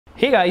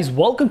Hey guys,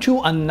 welcome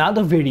to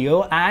another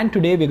video, and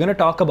today we're going to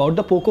talk about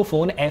the POCO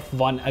phone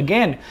F1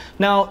 again.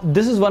 Now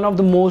this is one of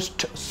the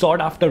most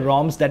sought after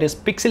ROMs, that is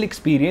Pixel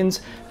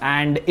Experience,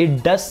 and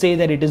it does say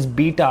that it is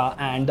beta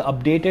and the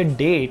updated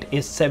date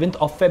is 7th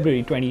of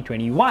February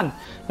 2021.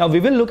 Now we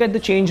will look at the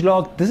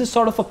changelog. This is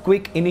sort of a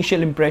quick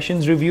initial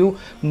impressions review,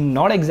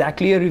 not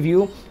exactly a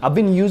review. I've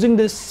been using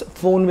this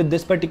phone with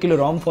this particular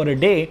ROM for a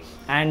day,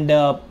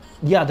 and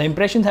yeah, the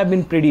impressions have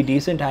been pretty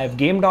decent. I have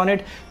gamed on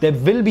it. There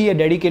will be a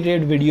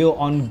dedicated video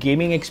on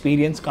gaming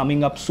experience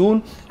coming up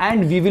soon,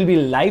 and we will be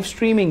live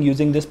streaming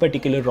using this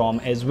particular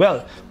ROM as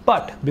well.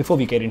 But before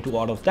we get into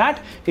all of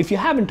that, if you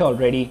haven't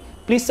already,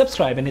 please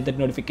subscribe and hit that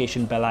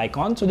notification bell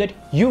icon so that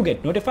you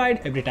get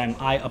notified every time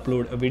I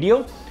upload a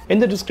video. In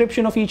the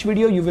description of each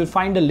video, you will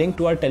find a link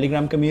to our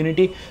Telegram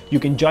community. You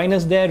can join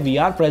us there. We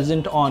are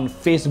present on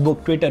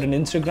Facebook, Twitter, and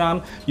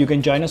Instagram. You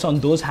can join us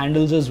on those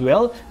handles as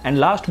well. And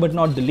last but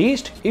not the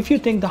least, if you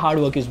think the hard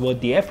work is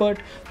worth the effort,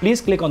 please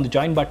click on the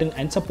join button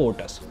and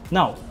support us.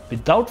 Now,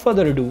 without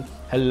further ado,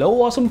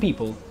 hello awesome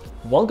people.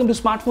 Welcome to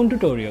Smartphone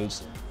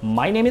Tutorials.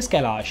 My name is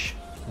Kailash.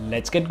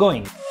 Let's get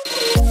going.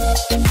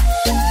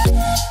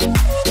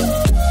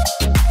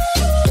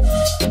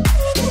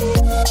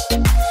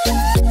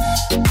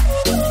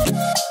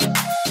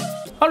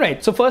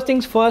 Alright, so first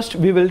things first,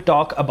 we will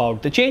talk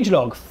about the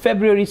changelog.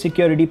 February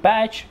security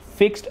patch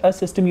fixed a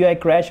system UI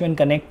crash when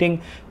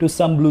connecting to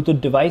some Bluetooth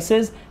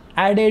devices,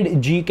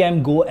 added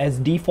Gcam Go as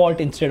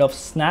default instead of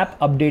Snap,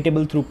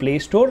 updatable through Play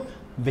Store,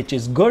 which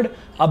is good.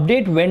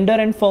 Update vendor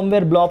and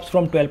firmware blobs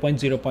from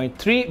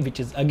 12.0.3, which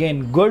is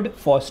again good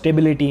for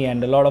stability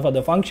and a lot of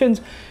other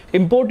functions.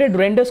 Imported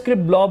render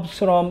script blobs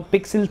from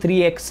Pixel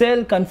 3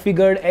 XL,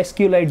 configured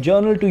SQLite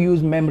journal to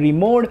use memory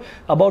mode,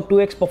 about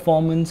 2x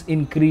performance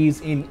increase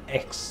in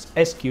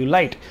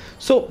SQLite.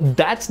 So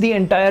that's the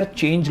entire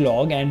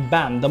changelog, and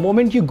bam, the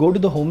moment you go to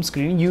the home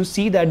screen, you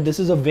see that this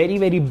is a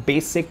very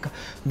basic,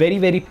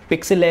 very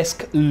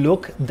pixel-esque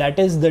look. That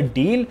is the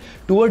deal.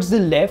 Towards the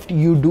left,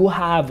 you do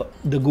have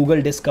the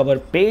Google Discover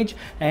page,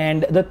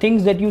 and the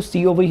things that you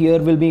see over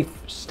here will be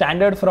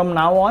standard from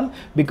now on,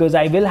 because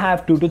I will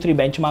have 2 to 3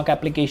 benchmark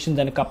applications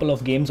and a couple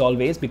of games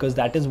always, because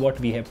that is what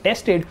we have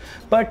tested.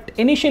 But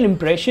initial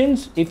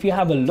impressions, if you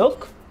have a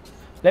look,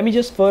 let me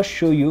just first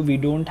show you, we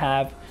don't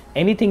have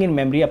anything in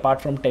memory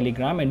apart from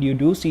Telegram, and you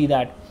do see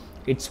that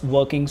it's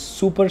working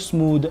super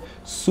smooth,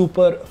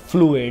 super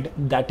fluid.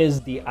 That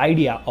is the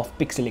idea of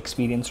Pixel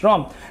Experience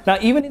ROM. Now,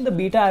 even in the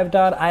beta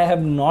avatar, I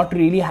have not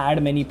really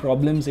had many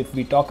problems. If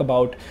we talk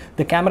about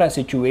the camera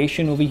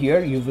situation over here,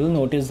 you will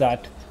notice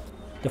that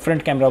the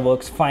front camera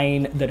works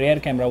fine, the rear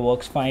camera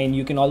works fine.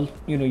 You can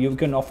you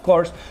can of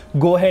course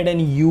go ahead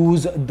and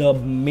use the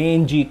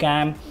main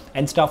Gcam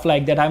and stuff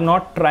like that. I've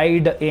not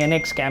tried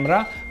ANX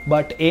camera,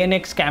 but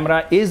ANX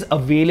camera is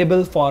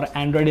available for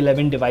Android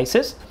 11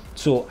 devices.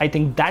 So I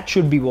think that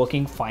should be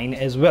working fine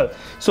as well.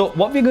 So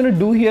what we're going to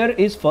do here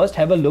is first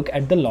have a look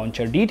at the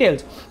launcher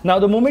details. Now,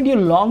 the moment you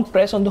long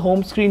press on the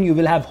home screen, you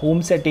will have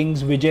home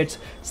settings, widgets,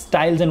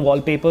 styles, and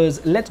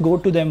wallpapers. Let's go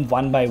to them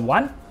one by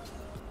one.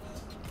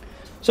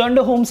 So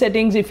under home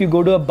settings, if you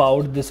go to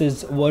about, this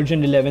is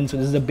version 11. So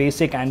this is a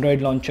basic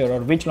Android launcher, or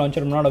which launcher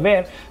I'm not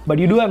aware, but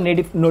you do have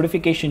native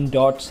notification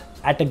dots,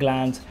 at a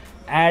glance,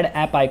 add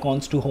app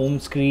icons to home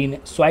screen,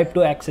 swipe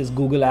to access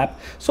Google app.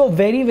 So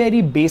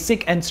very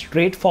basic and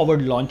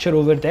straightforward launcher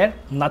over there.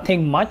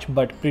 Nothing much,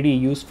 but pretty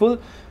useful.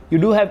 You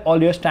do have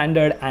all your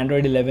standard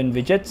Android 11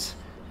 widgets,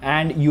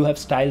 and you have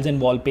styles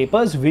and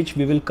wallpapers, which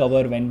we will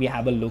cover when we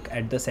have a look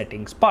at the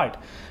settings part.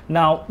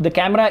 Now, the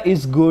camera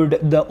is good,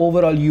 the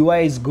overall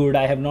UI is good.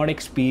 I have not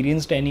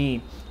experienced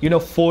any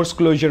force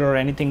closure or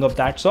anything of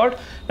that sort.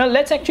 Now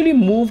let's actually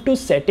move to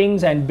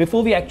settings, and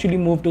before we actually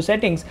move to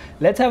settings,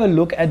 let's have a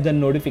look at the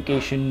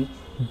notification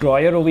drawer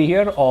over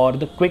here, or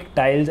the quick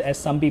tiles as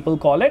some people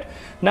call it.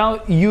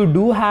 Now you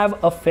do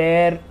have a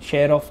fair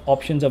share of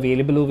options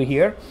available over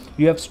here.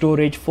 You have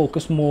storage,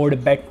 focus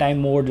mode,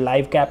 bedtime mode,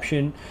 live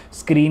caption,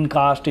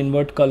 screencast,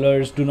 invert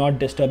colors, do not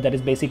disturb, that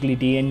is basically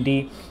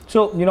DND.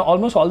 So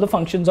almost all the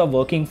functions are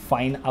working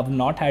fine. I've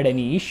not had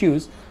any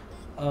issues.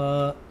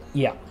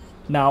 Yeah.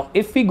 Now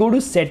if we go to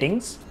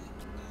settings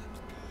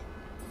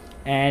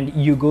and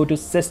you go to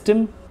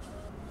system,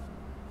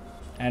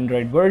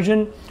 Android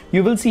version,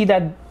 you will see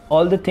that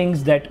all the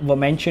things that were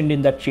mentioned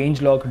in that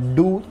changelog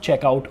do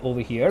check out over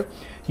here.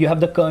 You have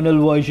the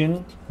kernel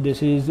version.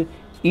 This is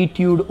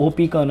Etude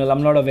OP kernel.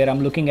 I'm not aware,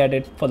 I'm looking at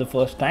it for the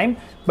first time.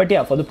 But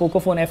yeah, for the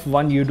POCO phone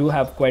F1, you do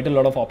have quite a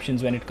lot of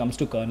options when it comes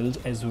to kernels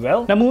as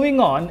well. Now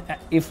moving on,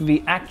 if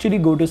we actually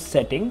go to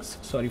settings,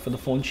 sorry for the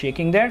phone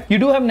shaking there, you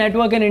do have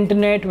network and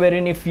internet,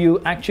 wherein if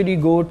you actually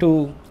go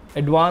to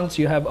advanced,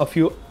 you have a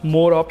few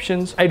more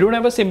options. I don't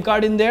have a SIM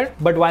card in there,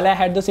 but while I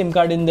had the SIM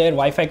card in there,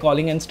 Wi-Fi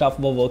calling and stuff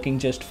were working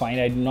just fine.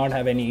 I did not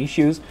have any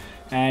issues.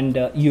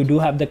 and you do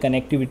have the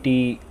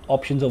connectivity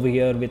options over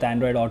here with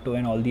Android Auto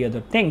and all the other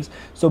things.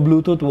 So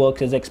Bluetooth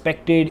works as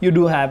expected. You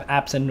do have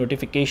apps and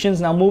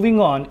notifications. Now moving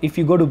on, if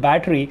you go to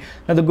battery,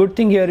 now the good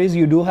thing here is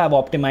you do have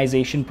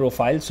optimization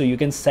profiles, so you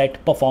can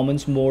set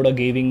performance mode or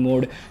gaming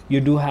mode.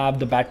 You do have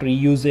the battery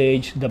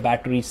usage, the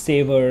battery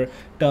saver,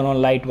 turn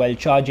on light while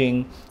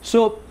charging.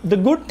 So the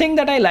good thing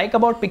that I like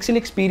about Pixel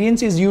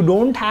Experience is you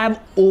don't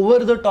have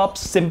over the top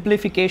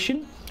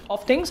simplification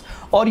of things,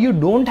 or you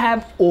don't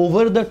have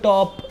over the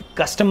top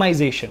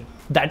customization.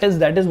 That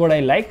is what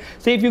I like.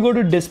 So if you go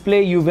to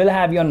display, you will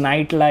have your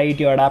night light,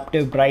 your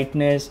adaptive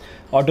brightness,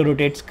 auto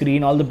rotate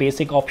screen, all the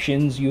basic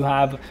options. You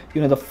have,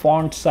 you know, the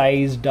font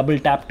size, double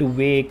tap to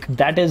wake,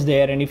 that is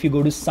there. And if you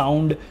go to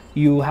sound,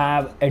 you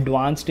have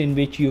advanced, in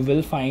which you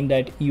will find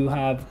that you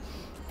have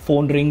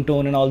phone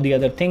ringtone and all the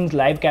other things.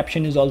 Live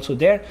caption is also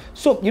there.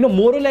 So, you know,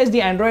 more or less the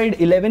Android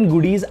 11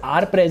 goodies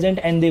are present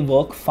and they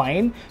work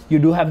fine. You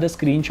do have the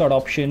screenshot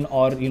option,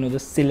 or, you know, the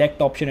select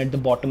option at the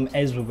bottom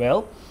as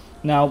well.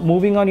 Now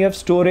moving on, you have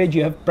storage,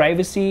 you have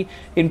privacy.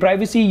 In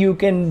privacy, you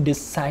can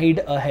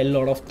decide a hell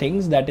lot of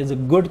things. That is a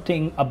good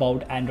thing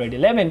about Android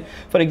 11.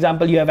 For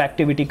example, you have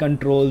activity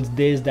controls,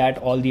 this, that,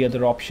 all the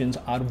other options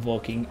are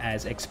working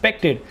as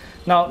expected.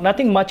 Now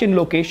nothing much in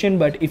location,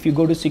 but if you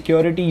go to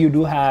security, you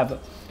do have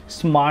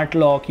smart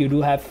lock, you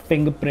do have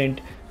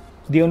fingerprint.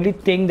 The only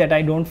thing that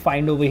I don't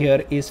find over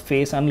here is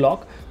face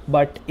unlock,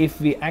 but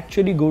if we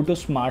actually go to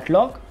smart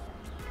lock,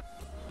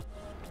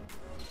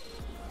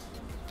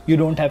 you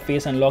don't have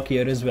face unlock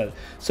here as well.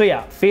 So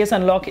yeah, face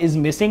unlock is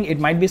missing. It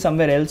might be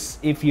somewhere else.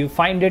 If you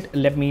find it,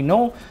 let me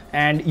know.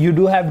 And you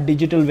do have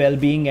digital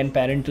well-being and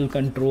parental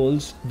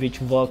controls, which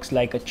works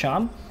like a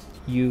charm.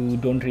 You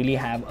don't really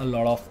have a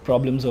lot of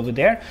problems over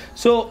there.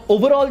 So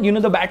overall, you know,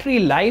 the battery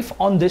life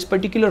on this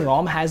particular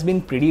ROM has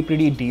been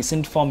pretty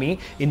decent for me.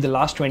 In the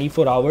last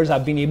 24 hours,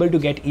 I've been able to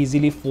get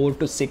easily 4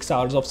 to 6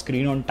 hours of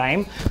screen on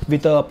time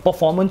with a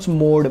performance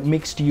mode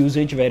mixed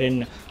usage,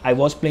 wherein I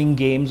was playing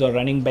games or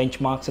running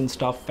benchmarks and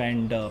stuff,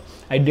 and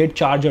I did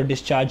charge or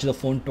discharge the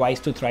phone twice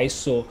to thrice.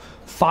 So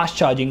fast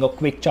charging or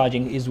quick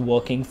charging is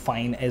working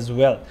fine as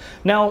well.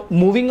 Now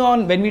moving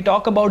on, when we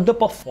talk about the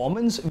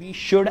performance, we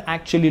should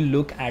actually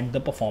look at the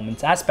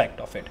performance aspect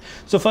of it.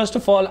 So first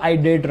of all, I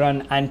did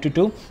run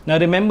Antutu. Now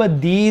remember,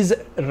 these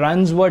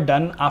runs were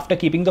done after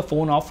keeping the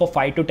phone off for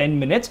 5 to 10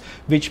 minutes,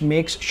 which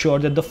makes sure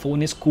that the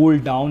phone is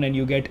cooled down and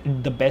you get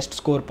the best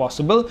score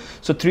possible.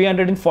 So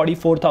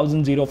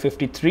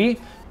 344,053,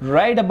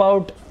 right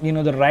about, you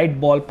know, the right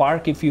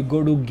ballpark. If you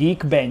go to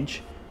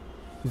Geekbench,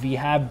 we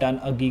have done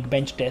a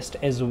Geekbench test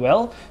as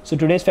well. So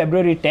today's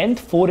February 10th,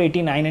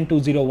 489 and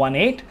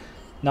 2018.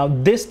 Now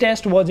this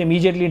test was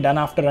immediately done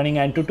after running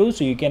Antutu,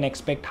 so you can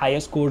expect higher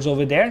scores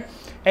over there.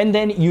 And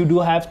then you do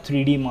have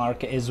 3D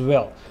mark as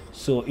well.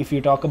 So if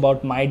you talk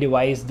about my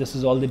device, this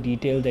is all the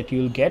detail that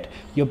you'll get.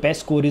 Your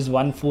best score is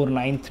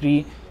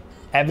 1493,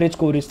 average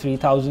score is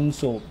 3000.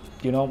 So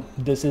you know,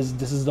 this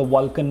is the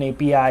Vulkan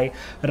API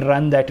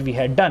run that we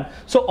had done.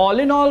 So all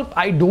in all,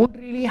 I don't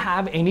really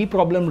have any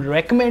problem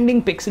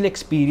recommending Pixel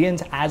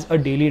Experience as a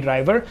daily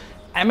driver.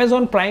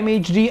 Amazon Prime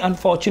HD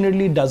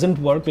unfortunately doesn't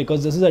work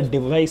because this is a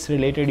device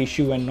related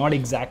issue and not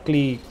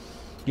exactly,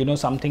 you know,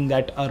 something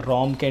that a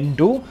ROM can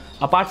do.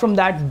 Apart from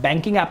that,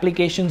 banking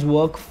applications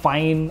work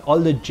fine. All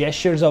the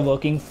gestures are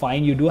working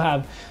fine. You do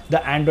have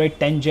the Android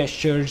 10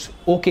 gestures.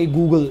 OK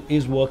Google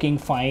is working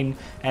fine.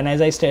 And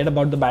as I said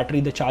about the battery,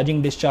 the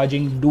charging,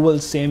 discharging, dual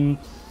SIM,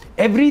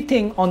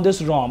 everything on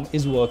this ROM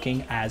is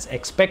working as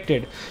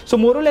expected. So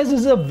more or less, this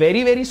is a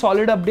very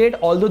solid update.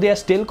 Although they are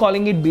still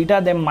calling it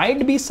beta, there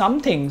might be some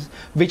things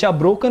which are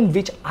broken,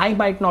 which I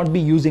might not be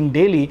using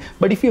daily.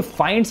 But if you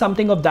find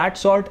something of that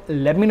sort,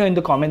 let me know in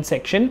the comment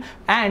section.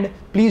 And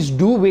please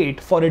do wait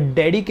for a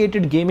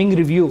dedicated gaming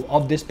review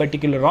of this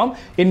particular ROM,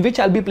 in which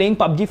I'll be playing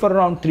PUBG for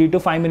around 3 to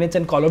 5 minutes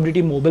and Call of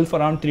Duty Mobile for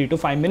around 3 to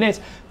 5 minutes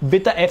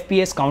with a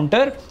FPS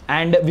counter.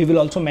 And we will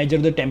also measure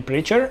the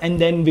temperature,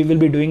 and then we will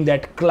be doing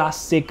that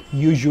classic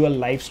usual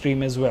live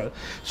stream as well.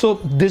 So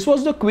this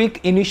was the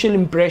quick initial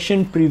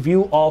impression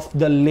preview of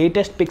the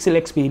latest Pixel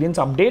Experience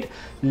update.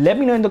 Let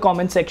me know in the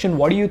comment section,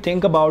 what do you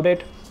think about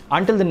it?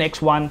 Until the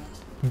next one,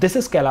 this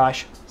is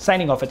Kailash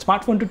signing off at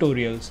Smartphone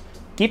Tutorials.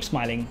 Keep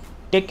smiling.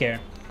 Take care.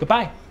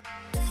 Goodbye.